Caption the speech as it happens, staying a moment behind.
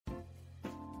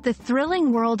The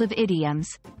Thrilling World of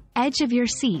Idioms. Edge of your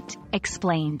seat,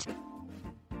 explained.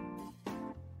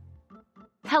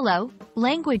 Hello,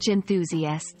 language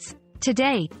enthusiasts.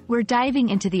 Today, we're diving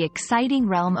into the exciting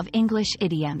realm of English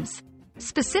idioms.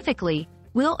 Specifically,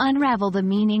 we'll unravel the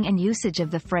meaning and usage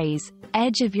of the phrase,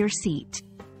 edge of your seat.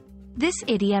 This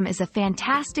idiom is a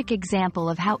fantastic example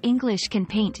of how English can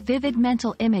paint vivid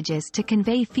mental images to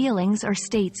convey feelings or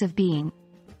states of being.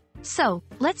 So,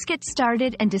 let's get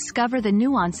started and discover the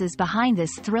nuances behind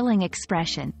this thrilling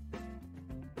expression.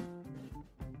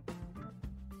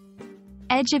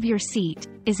 Edge of your seat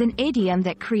is an idiom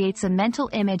that creates a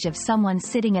mental image of someone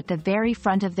sitting at the very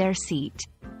front of their seat.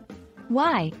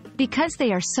 Why? Because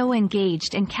they are so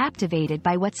engaged and captivated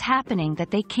by what's happening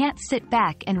that they can't sit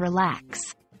back and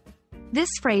relax. This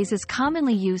phrase is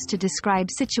commonly used to describe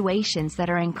situations that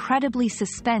are incredibly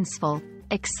suspenseful,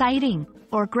 exciting,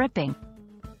 or gripping.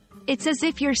 It's as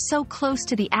if you're so close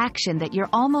to the action that you're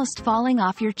almost falling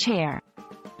off your chair.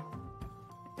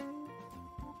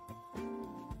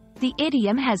 The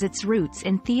idiom has its roots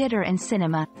in theater and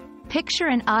cinema. Picture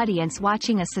an audience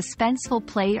watching a suspenseful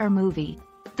play or movie.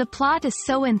 The plot is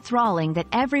so enthralling that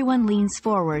everyone leans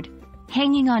forward,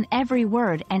 hanging on every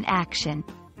word and action.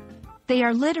 They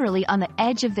are literally on the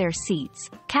edge of their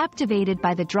seats, captivated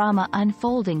by the drama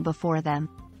unfolding before them.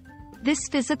 This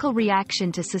physical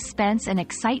reaction to suspense and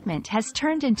excitement has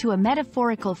turned into a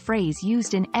metaphorical phrase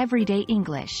used in everyday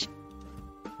English.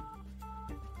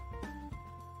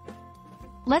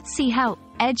 Let's see how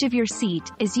edge of your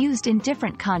seat is used in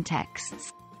different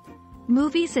contexts.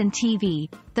 Movies and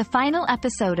TV. The final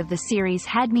episode of the series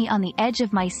had me on the edge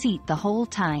of my seat the whole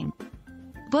time.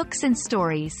 Books and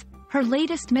stories. Her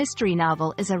latest mystery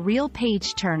novel is a real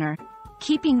page-turner,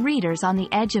 keeping readers on the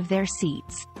edge of their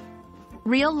seats.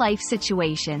 Real-life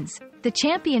situations. The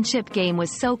championship game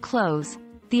was so close,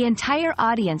 the entire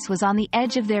audience was on the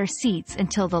edge of their seats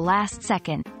until the last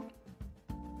second.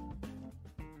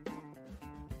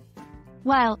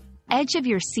 While edge of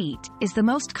your seat is the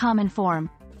most common form,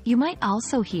 you might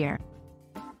also hear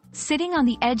sitting on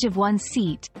the edge of one's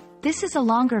seat. This is a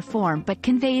longer form but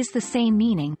conveys the same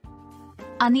meaning.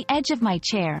 On the edge of my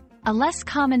chair, a less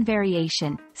common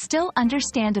variation, still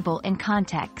understandable in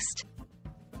context.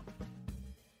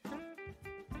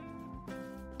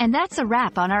 And that's a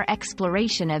wrap on our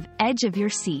exploration of edge of your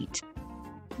seat.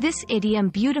 This idiom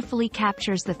beautifully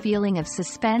captures the feeling of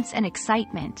suspense and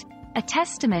excitement, a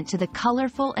testament to the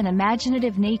colorful and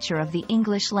imaginative nature of the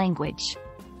English language.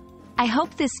 I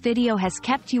hope this video has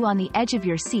kept you on the edge of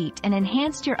your seat and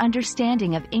enhanced your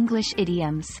understanding of English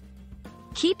idioms.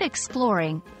 Keep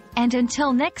exploring, and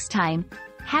until next time,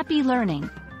 happy learning!